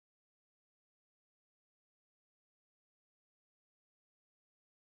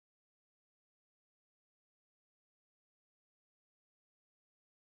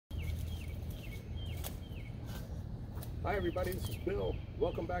Hi everybody, this is Bill.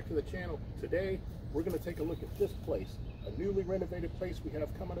 Welcome back to the channel. Today we're going to take a look at this place, a newly renovated place we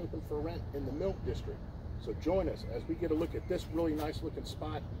have coming open for rent in the Milk District. So join us as we get a look at this really nice looking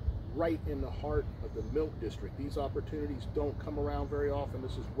spot right in the heart of the Milk District. These opportunities don't come around very often.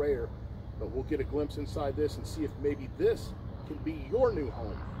 This is rare, but we'll get a glimpse inside this and see if maybe this can be your new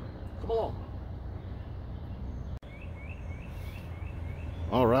home. Come along.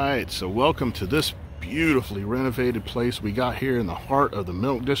 All right, so welcome to this beautifully renovated place we got here in the heart of the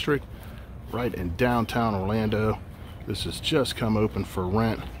Milk District, right in downtown Orlando. This has just come open for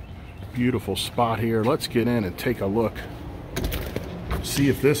rent. Beautiful spot here. Let's get in and take a look. See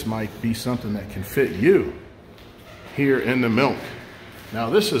if this might be something that can fit you here in the Milk. Now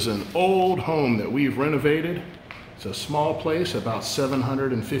this is an old home that we've renovated. It's a small place, about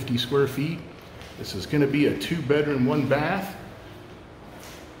 750 square feet. This is going to be a 2-bedroom, 1-bath.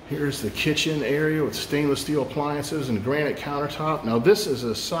 Here's the kitchen area with stainless steel appliances and granite countertop. Now this is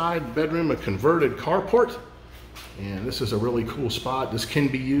a side bedroom, a converted carport, and this is a really cool spot. This can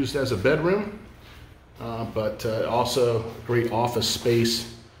be used as a bedroom, but also great office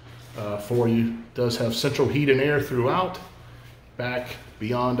space for you. It does have central heat and air throughout. Back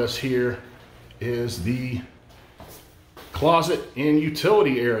beyond us here is the closet and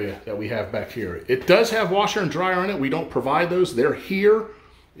utility area that we have back here. It does have washer and dryer in it. We don't provide those. They're here.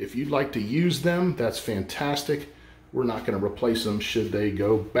 If you'd like to use them, that's fantastic. We're not going to replace them should they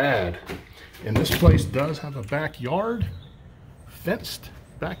go bad. And this place does have a backyard, fenced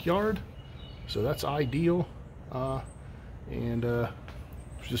backyard, so that's ideal.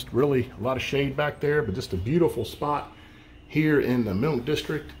 Just really a lot of shade back there, but just a beautiful spot here in the Milk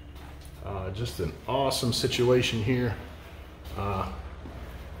District. Just an awesome situation here.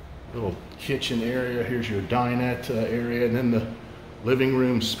 Little kitchen area. Here's your dinette area, and then the living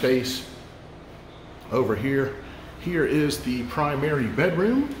room space over here. Here is the primary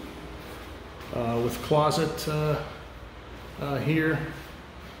bedroom with closet here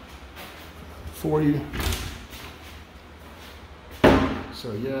for you.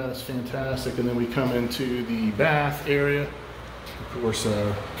 So yeah, that's fantastic. And then we come into the bath area. Of course,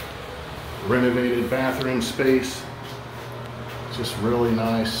 renovated bathroom space. Just really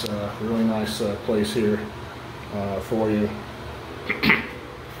nice place here for you.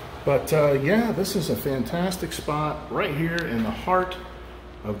 But yeah, this is a fantastic spot right here in the heart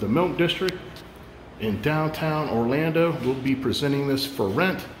of the Milk District in downtown Orlando. We'll be presenting this for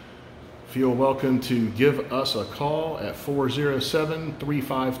rent. Feel welcome to give us a call at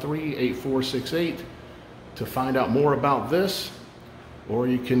 407-353-8468 to find out more about this, or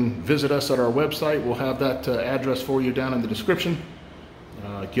you can visit us at our website. We'll have that address for you down in the description.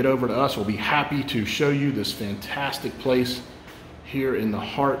 Get over to us. We'll be happy to show you this fantastic place here in the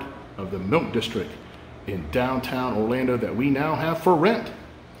heart of the Milk District in downtown Orlando that we now have for rent.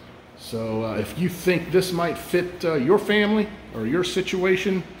 So if you think this might fit your family or your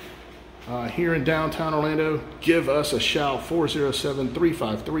situation here in downtown Orlando, give us a shout,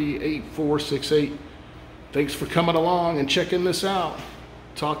 407-353-8468. Thanks for coming along and checking this out.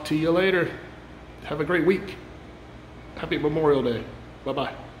 Talk to you later. Have a great week. Happy Memorial Day.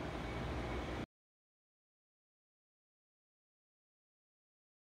 Bye-bye.